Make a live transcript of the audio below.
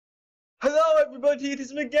everybody, it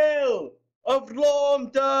is Miguel of Long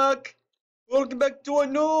Duck. Welcome back to a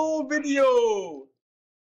new video.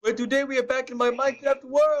 Where today we are back in my Minecraft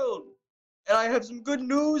world. And I have some good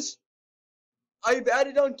news. I've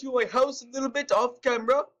added on to my house a little bit off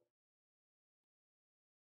camera.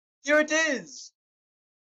 Here it is.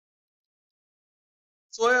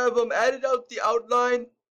 So I have added out the outline.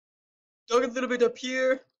 Dug a little bit up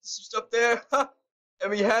here. Some stuff there. And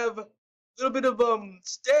we have a little bit of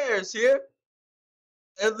stairs here.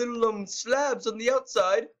 And little slabs on the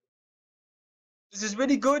outside. This is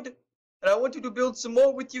really good, and I want you to build some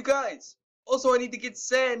more with you guys. Also, I need to get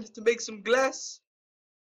sand to make some glass.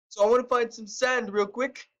 So I want to find some sand real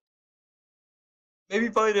quick. Maybe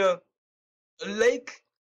find a lake.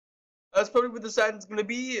 That's probably where the sand's gonna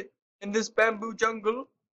be, in this bamboo jungle.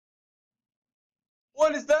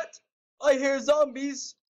 What is that? I hear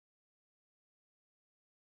zombies.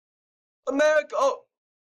 America, oh.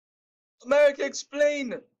 America,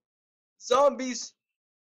 explain. Zombies.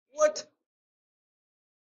 What?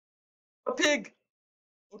 A pig.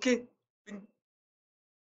 Okay.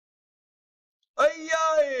 Ay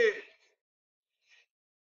ay.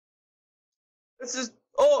 This is.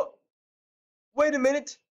 Oh. Wait a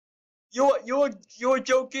minute. You're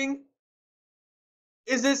joking.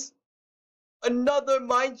 Is this another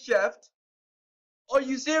mine shaft? Are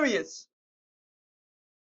you serious?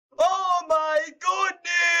 Oh my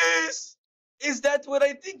goodness! Is that what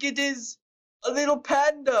I think it is? A little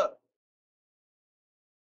panda.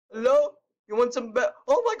 Hello? You want some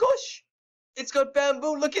oh my gosh! It's got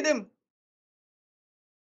bamboo, look at him!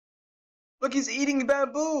 Look, he's eating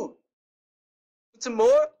bamboo! Want some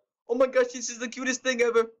more? Oh my gosh, this is the cutest thing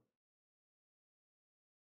ever.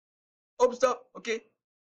 Oh, stop. Okay.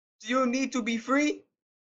 Do you need to be free?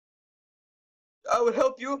 I will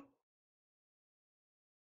help you.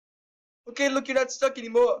 Okay, look, you're not stuck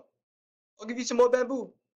anymore. I'll give you some more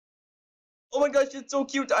bamboo. Oh my gosh, it's so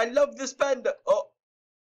cute. I love this panda. Oh.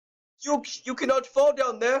 You cannot fall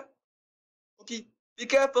down there. Okay, be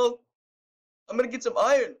careful. I'm gonna get some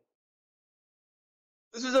iron.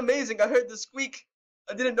 This was amazing. I heard the squeak.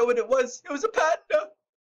 I didn't know what it was. It was a panda.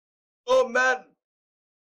 Oh man.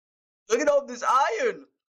 Look at all this iron.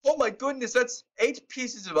 Oh my goodness, that's 8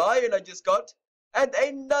 pieces of iron I just got. And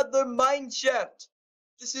another mine shaft.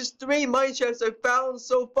 This is 3 mine shafts I've found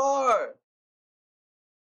so far.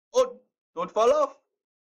 Oh, don't fall off.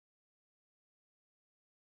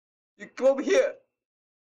 You come over here.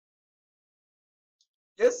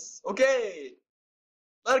 Yes, okay.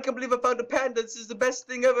 I can't believe I found a panda. This is the best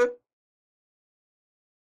thing ever.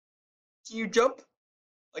 Can you jump?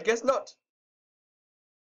 I guess not.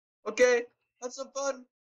 Okay, have some fun.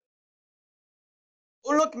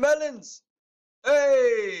 Oh look, melons.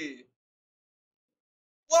 Hey.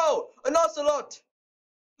 Wow, an ocelot.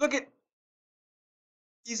 Look it.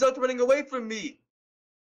 He's not running away from me.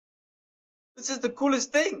 This is the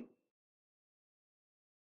coolest thing.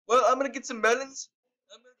 Well, I'm gonna get some melons.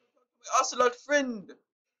 I'm gonna go talk to my ocelot friend.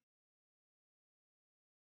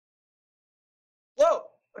 Whoa,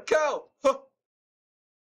 a cow. Huh.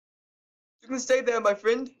 You can stay there, my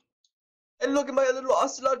friend. And look at my little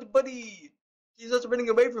ocelot buddy. He's not running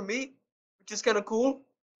away from me, which is kind of cool.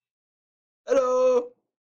 Hello.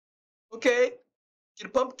 Okay. Get a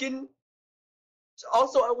pumpkin.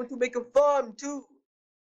 Also, I want to make a farm too.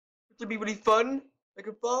 Which would be really fun. Make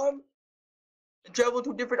a farm. And travel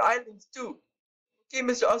to different islands too. Okay,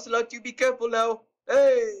 Mr. Ocelot, you be careful now.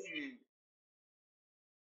 Hey!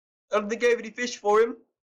 I don't think I have any fish for him.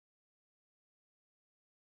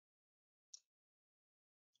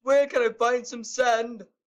 Where can I find some sand?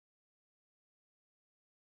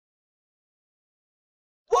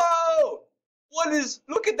 Whoa! What is?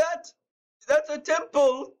 Look at that! That's a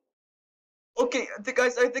temple! Okay,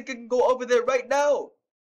 guys, I think I can go over there right now.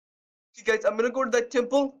 Okay, guys, I'm gonna go to that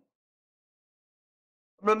temple.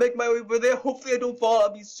 I'm gonna make my way over there. Hopefully I don't fall.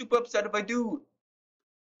 I'll be super upset if I do.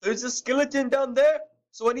 There's a skeleton down there,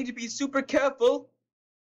 so I need to be super careful.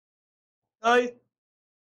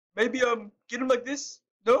 Maybe get him like this.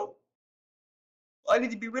 No? I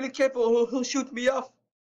need to be really careful. He'll shoot me off.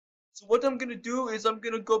 So what I'm gonna do is I'm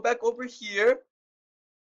gonna go back over here.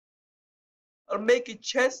 I'll make a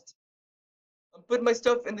chest. I'll put my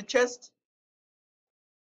stuff in the chest.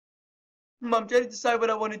 I'm trying to decide what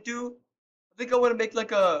I want to do. I think I want to make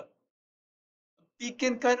like a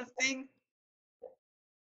beacon kind of thing.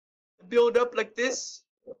 Build up like this.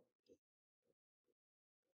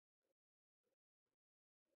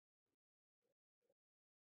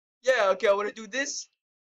 Yeah, okay, I want to do this.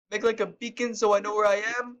 Make like a beacon so I know where I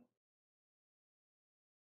am.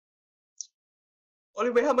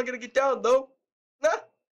 Only way, how am I gonna get down though? Nah.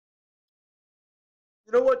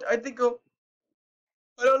 You know what? I think I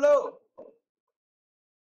don't know.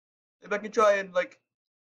 If I can try and like.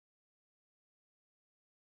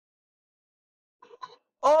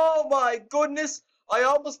 Oh my goodness! I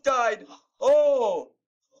almost died. Oh,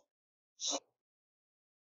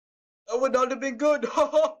 that would not have been good.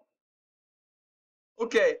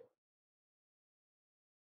 Okay,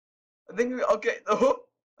 I think okay.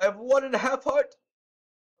 I have 1.5 heart.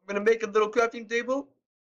 I'm gonna make a little crafting table.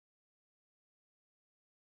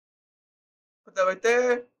 Put that right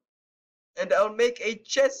there, and I'll make a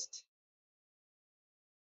chest.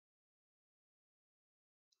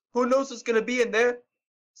 Who knows what's gonna be in there?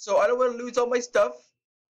 So I don't want to lose all my stuff.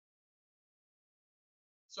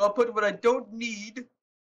 So I'll put what I don't need.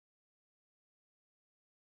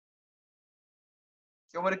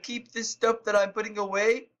 So I want to keep this stuff that I'm putting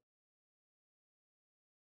away.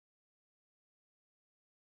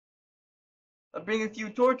 I'll bring a few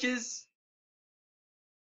torches.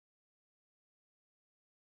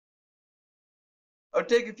 I'll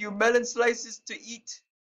take a few melon slices to eat.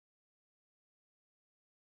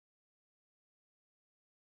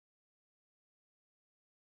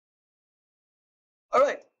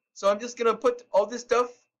 Alright, so I'm just gonna put all this stuff.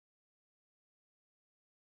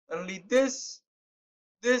 I'll need this,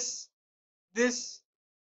 this, this.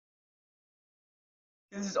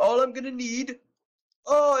 This is all I'm gonna need.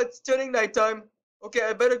 Oh, it's turning nighttime. Okay,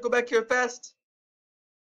 I better go back here fast.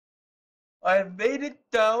 I have made it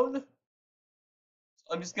down.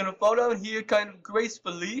 I'm just gonna fall down here kind of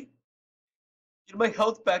gracefully. Get my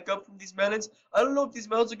health back up from these melons. I don't know if these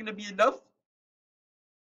melons are gonna be enough.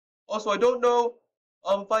 Also, I don't know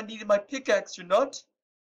if I needed my pickaxe or not.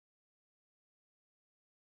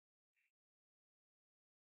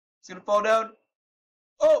 It's gonna fall down.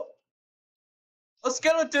 Oh! A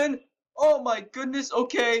skeleton! Oh my goodness,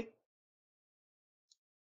 okay.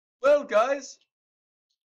 Well, guys,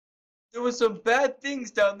 there were some bad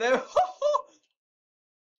things down there.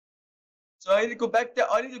 So I need to go back there.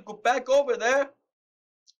 I need to go back over there.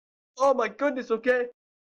 Oh my goodness, okay.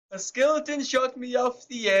 A skeleton shot me off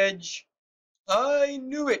the edge. I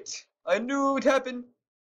knew it. I knew it would happen.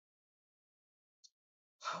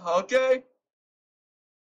 Okay.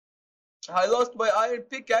 I lost my iron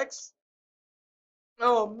pickaxe.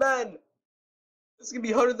 Oh man. This is gonna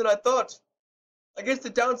be harder than I thought. I guess the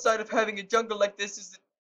downside of having a jungle like this is that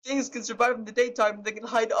things can survive in the daytime and they can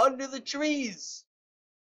hide under the trees.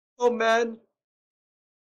 Oh man.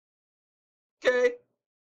 Okay.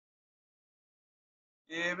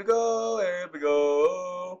 Here we go, here we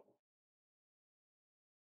go.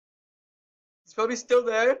 He's probably still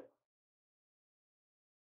there.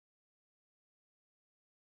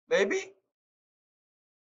 Maybe?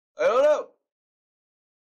 I don't know.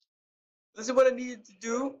 This is what I needed to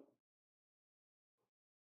do.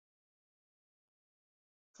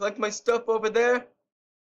 Collect my stuff over there.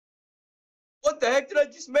 What the heck did I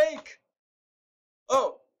just make?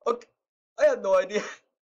 Oh, okay. I have no idea.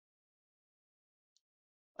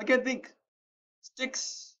 I can't think.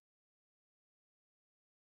 Sticks.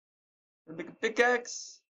 And make a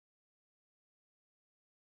pickaxe.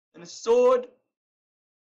 And a sword.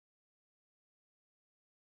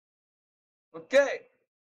 Okay.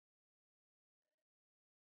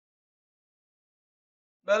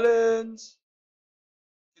 Melons.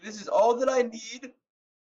 This is all that I need.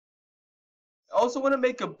 I also want to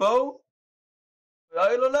make a bow. But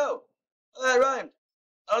I don't know. Oh, that rhymed.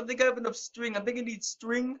 I don't think I have enough string. I think I need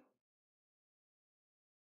string.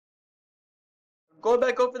 I'm going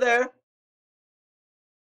back over there.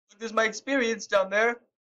 Look, there's my experience down there.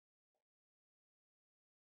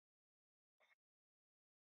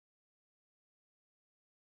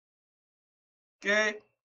 Okay.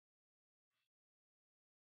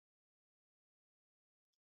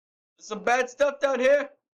 There's some bad stuff down here.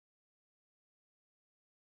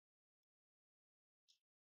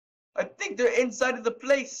 I think they're inside of the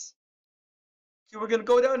place. Okay, we're gonna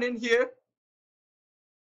go down in here.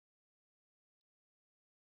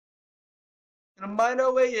 Gonna mine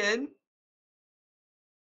our way in.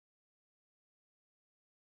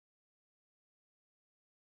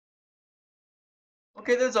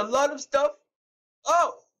 Okay, there's a lot of stuff.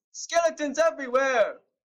 Oh, skeletons everywhere.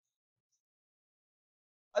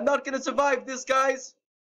 I'm not gonna survive this, guys.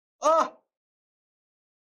 Ah,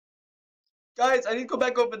 guys, I need to go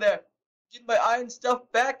back over there. Get my iron stuff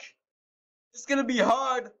back. It's gonna be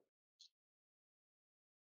hard.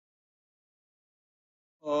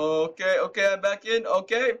 Okay, okay, I'm back in.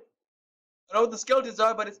 Okay. I know what the skeletons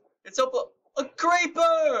are, but it's up a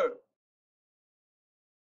creeper.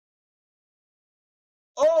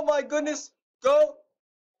 Oh my goodness. Go.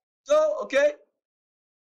 Go. Okay.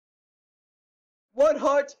 What? one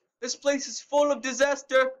heart. This place is full of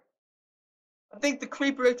disaster. I think the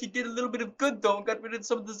creeper actually did a little bit of good though and got rid of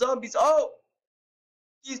some of the zombies. Oh!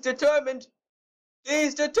 He's determined.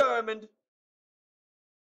 He's determined.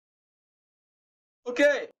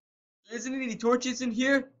 Okay. There isn't any torches in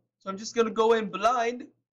here, so I'm just gonna go in blind.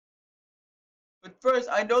 But first,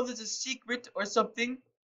 I know there's a secret or something.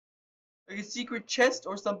 Like a secret chest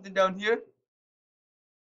or something down here.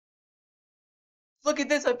 Look at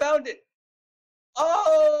this, I found it.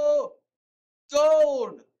 Oh!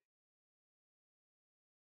 Gold!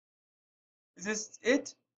 Is this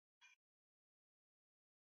it?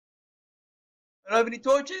 I don't have any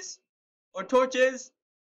torches? Or torches?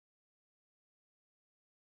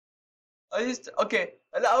 Okay,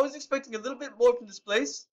 and I was expecting a little bit more from this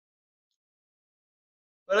place.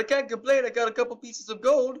 But I can't complain, I got a couple pieces of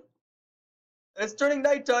gold. And it's turning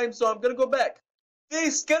nighttime, so I'm gonna go back.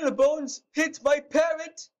 These skeleton bones hit my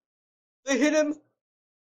parrot! They hit him!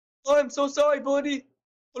 Oh, I'm so sorry, buddy.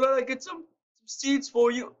 Hold on, I get some seeds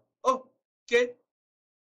for you. Oh, okay.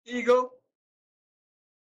 Here you go.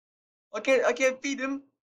 I can't feed him.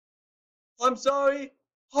 I'm sorry.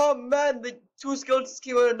 Oh man, the two skeletons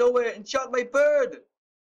came out of nowhere and shot my bird.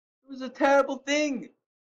 It was a terrible thing.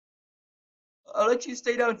 I'll let you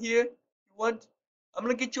stay down here if you want. I'm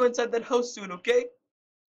gonna get you inside that house soon, okay?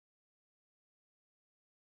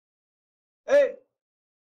 Hey.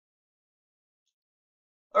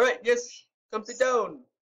 Alright, yes. Come sit down.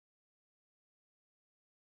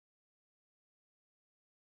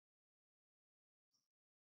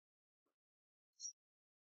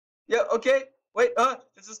 Yeah, okay. Wait,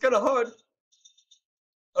 this is kind of hard.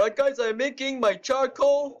 Alright guys, I'm making my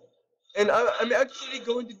charcoal. And I'm actually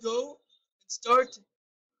going to go and start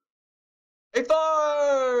a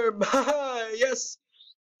farm! Yes!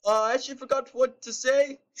 I actually forgot what to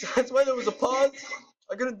say. So that's why there was a pause.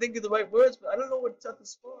 I couldn't think of the right words, but I don't know what's at the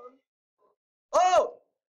spawn. Oh!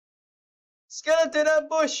 Skeleton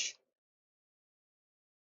ambush!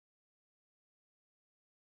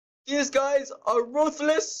 These guys are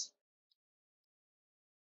ruthless!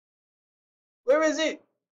 Where is he?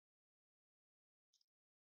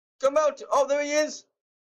 Come out! Oh, there he is!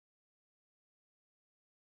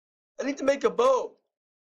 I need to make a bow.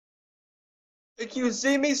 Hey, can you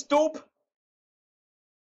see me, stoop?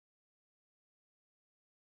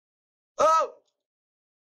 Oh!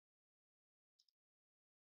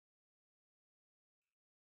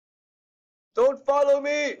 Don't follow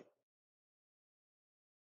me!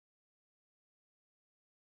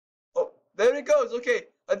 Oh, there he goes. Okay,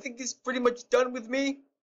 I think he's pretty much done with me.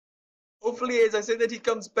 Hopefully, as I said, that he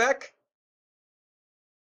comes back.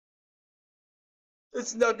 This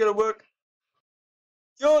is not gonna work.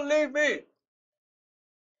 Don't leave me!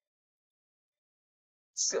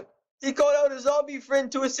 He called out a zombie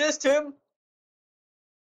friend to assist him.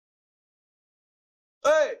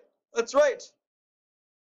 Hey, that's right.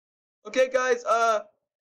 Okay, guys, oh,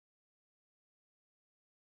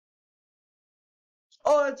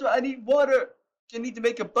 that's right, I need water. I need to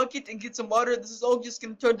make a bucket and get some water. This is all just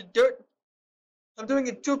gonna turn to dirt. I'm doing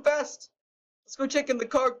it too fast. Let's go check in the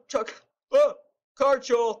charcoal.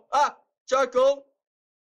 Charcoal.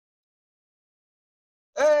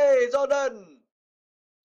 Hey, it's all done.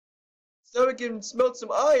 So we can smelt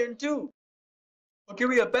some iron too. Okay,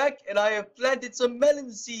 we are back and I have planted some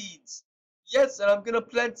melon seeds. Yes, and I'm gonna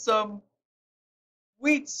plant some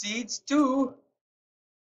wheat seeds too.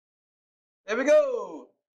 There we go.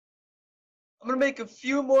 I'm gonna make a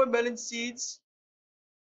few more melon seeds.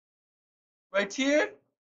 Right here.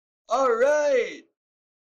 Alright.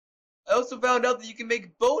 I also found out that you can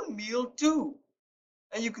make bone meal too.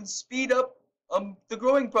 And you can speed up the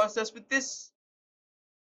growing process with this.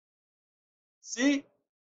 See?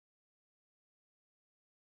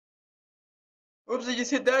 Oops, I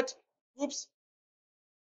just hit that. Whoops.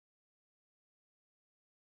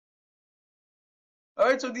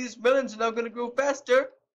 Alright, so these melons are now gonna grow faster.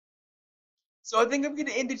 So I think I'm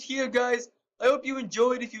gonna end it here, guys. I hope you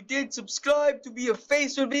enjoyed. If you did, subscribe to be a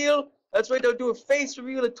face reveal. That's right, I'll do a face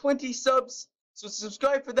reveal at 20 subs. So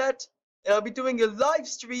subscribe for that. And I'll be doing a live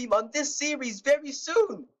stream on this series very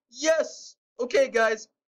soon. Yes! Okay, guys.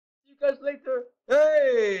 See you guys later.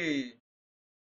 Hey!